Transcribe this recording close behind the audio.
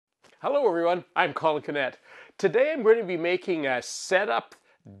Hello everyone, I'm Colin Connett. Today I'm going to be making a setup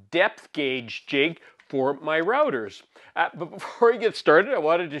depth gauge jig for my routers. But before I get started, I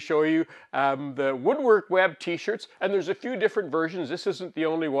wanted to show you the Woodwork Web t-shirts, and there's a few different versions. This isn't the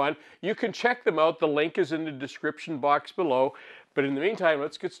only one. You can check them out. The link is in the description box below. But in the meantime,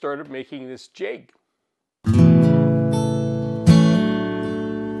 let's get started making this jig.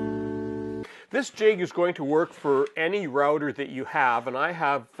 This jig is going to work for any router that you have, and I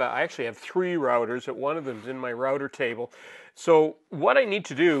actually have 3 routers, and one of them is in my router table. So what I need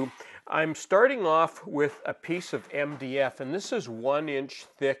to do, I'm starting off with a piece of MDF, and this is 1-inch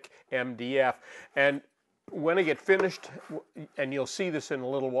thick MDF. And when I get finished, and you'll see this in a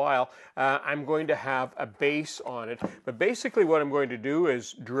little while, I'm going to have a base on it. But basically what I'm going to do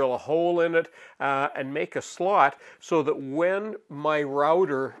is drill a hole in it and make a slot so that when my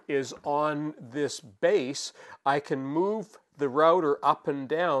router is on this base, I can move the router up and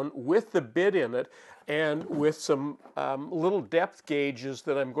down with the bit in it, and with some little depth gauges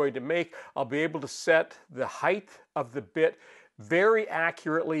that I'm going to make, I'll be able to set the height of the bit very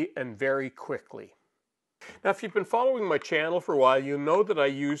accurately and very quickly. Now, if you've been following my channel for a while, you know that I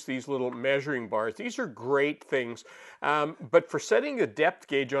use these little measuring bars. These are great things, but for setting a depth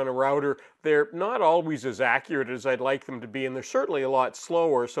gauge on a router, they're not always as accurate as I'd like them to be, and they're certainly a lot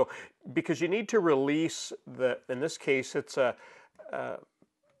slower. So, because you need to release in this case, it's a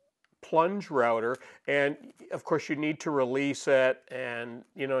plunge router, and of course you need to release it, and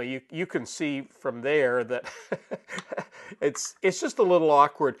you can see from there that it's just a little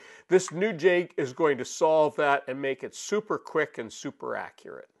awkward. This new jig is going to solve that and make it super quick and super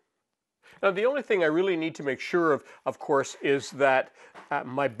accurate. Now, the only thing I really need to make sure of course, is that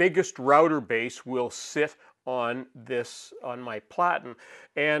my biggest router base will sit on my platen,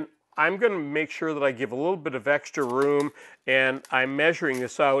 and I'm going to make sure that I give a little bit of extra room, and I'm measuring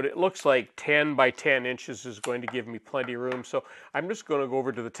this out. It looks like 10 by 10 inches is going to give me plenty of room. So I'm just going to go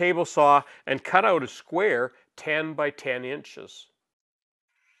over to the table saw and cut out a square 10 by 10 inches.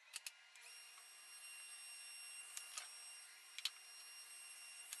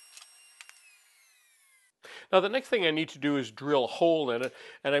 Now the next thing I need to do is drill a hole in it,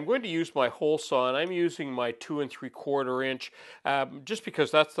 and I'm going to use my hole saw, and I'm using my 2 3/4 inch just because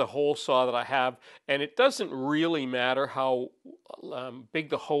that's the hole saw that I have, and it doesn't really matter how big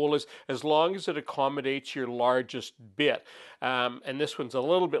the hole is as long as it accommodates your largest bit. And this one's a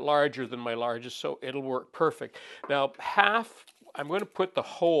little bit larger than my largest, so it'll work perfect. Now I'm going to put the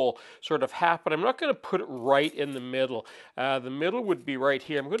hole sort of half, but I'm not going to put it right in the middle. The middle would be right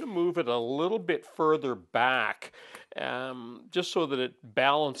here. I'm going to move it a little bit further back, just so that it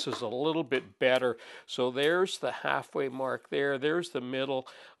balances a little bit better. So there's the halfway mark there. There's the middle.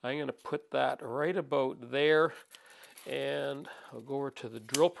 I'm going to put that right about there, and I'll go over to the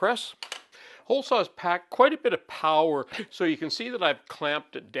drill press. Hole saw is packed quite a bit of power, so you can see that I've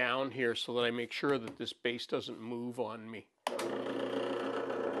clamped it down here so that I make sure that this base doesn't move on me.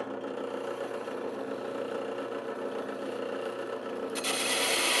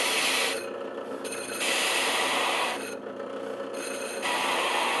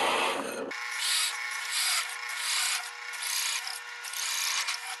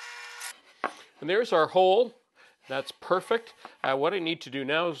 And there's our hole. That's perfect. What I need to do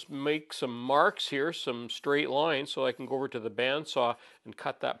now is make some marks here, some straight lines, so I can go over to the bandsaw and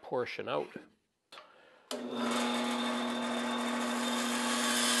cut that portion out.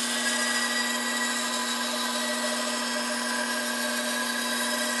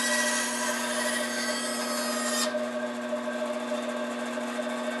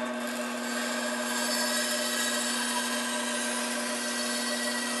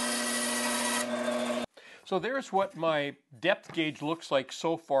 So there's what my depth gauge looks like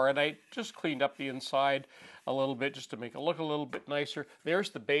so far, and I just cleaned up the inside a little bit just to make it look a little bit nicer. There's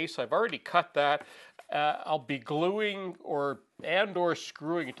the base. I've already cut that. I'll be gluing or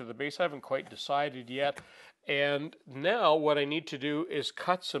screwing it to the base. I haven't quite decided yet. And now what I need to do is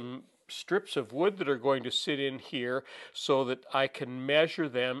cut some strips of wood that are going to sit in here so that I can measure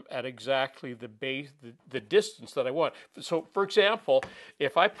them at exactly the base, the distance that I want. So for example,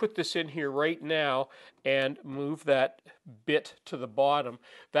 if I put this in here right now and move that bit to the bottom,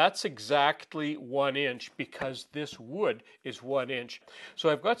 that's exactly 1 inch because this wood is 1 inch. So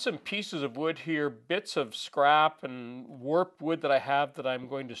I've got some pieces of wood here, bits of scrap and warped wood that I have that I'm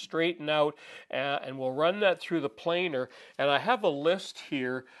going to straighten out, and we'll run that through the planer. And I have a list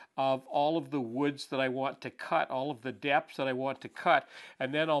here of all of the woods that I want to cut, all of the depths that I want to cut,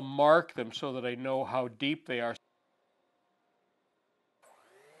 and then I'll mark them so that I know how deep they are.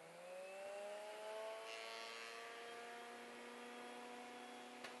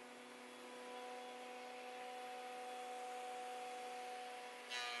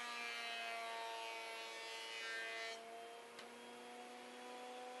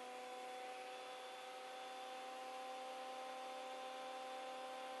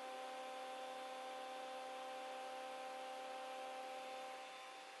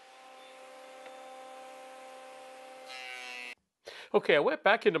 Okay, I went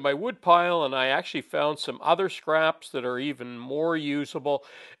back into my wood pile and I actually found some other scraps that are even more usable,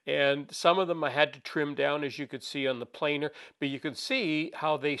 and some of them I had to trim down, as you could see on the planer, but you can see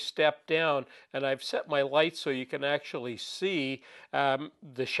how they step down, and I've set my light so you can actually see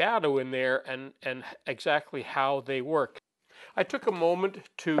the shadow in there and exactly how they work. I took a moment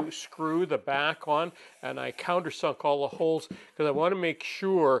to screw the back on, and I countersunk all the holes because I want to make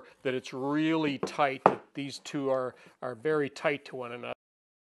sure that it's really tight, that these two are very tight to one another.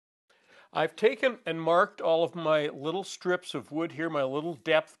 I've taken and marked all of my little strips of wood here, my little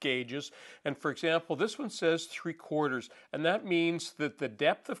depth gauges, and for example, this one says 3/4, and that means that the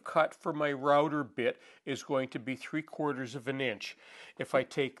depth of cut for my router bit is going to be 3/4 of an inch. If I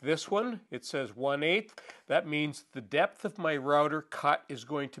take this one, it says 1/8, that means the depth of my router cut is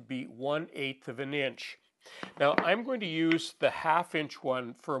going to be 1/8 of an inch. Now I'm going to use the 1/2 inch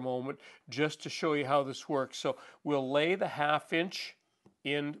one for a moment just to show you how this works. So we'll lay the 1/2 inch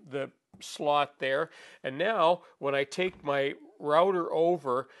in the slot there, and now when I take my router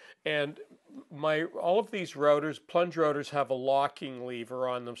over, and all of these routers, plunge routers, have a locking lever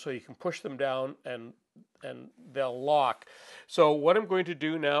on them, so you can push them down and they'll lock. So what I'm going to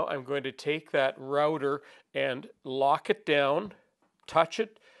do now, I'm going to take that router and lock it down, touch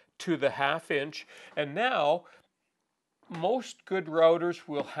it to the 1/2 inch, and now most good routers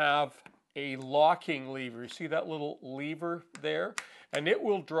will have a locking lever. You see that little lever there? And it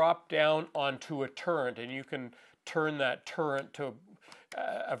will drop down onto a turret, and you can turn that turret to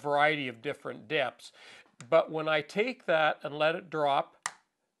a variety of different depths. But when I take that and let it drop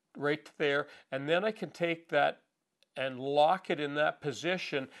right there, and then I can take that and lock it in that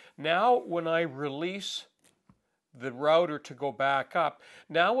position, now when I release the router to go back up,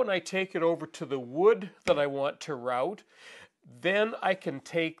 now when I take it over to the wood that I want to route, then I can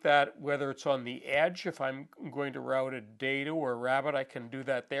take that, whether it's on the edge, if I'm going to route a dado or a rabbet, I can do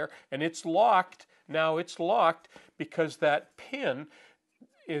that there. And it's locked. Now it's locked because that pin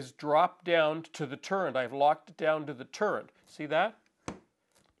is dropped down to the turret. I've locked it down to the turret. See that?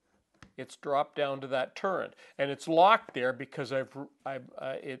 It's dropped down to that turret, and it's locked there because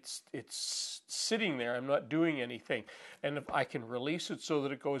it's sitting there. I'm not doing anything, and if I can release it so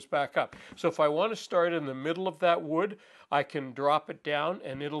that it goes back up. So if I want to start in the middle of that wood, I can drop it down,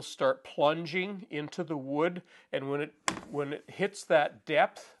 and it'll start plunging into the wood. And when it hits that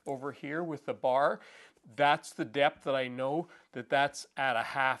depth over here with the bar, that's the depth that I know that's at a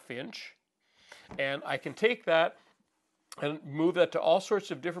 1/2 inch, and I can take that and move that to all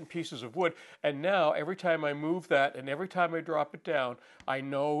sorts of different pieces of wood. And now every time I move that and every time I drop it down, I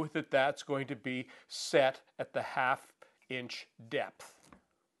know that that's going to be set at the 1/2 inch depth.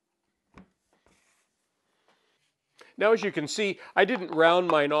 Now, as you can see, I didn't round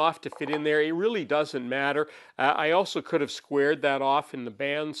mine off to fit in there. It really doesn't matter. I also could have squared that off in the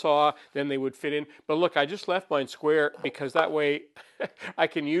bandsaw, then they would fit in. But look, I just left mine square because that way I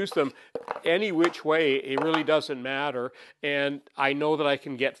can use them any which way. It really doesn't matter. And I know that I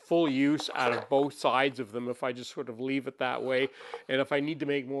can get full use out of both sides of them if I just sort of leave it that way. And if I need to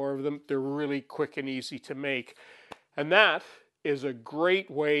make more of them, they're really quick and easy to make. And that is a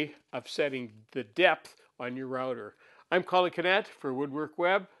great way of setting the depth on your router. I'm Colin Canet for Woodwork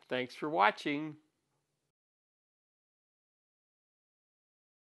Web. Thanks for watching.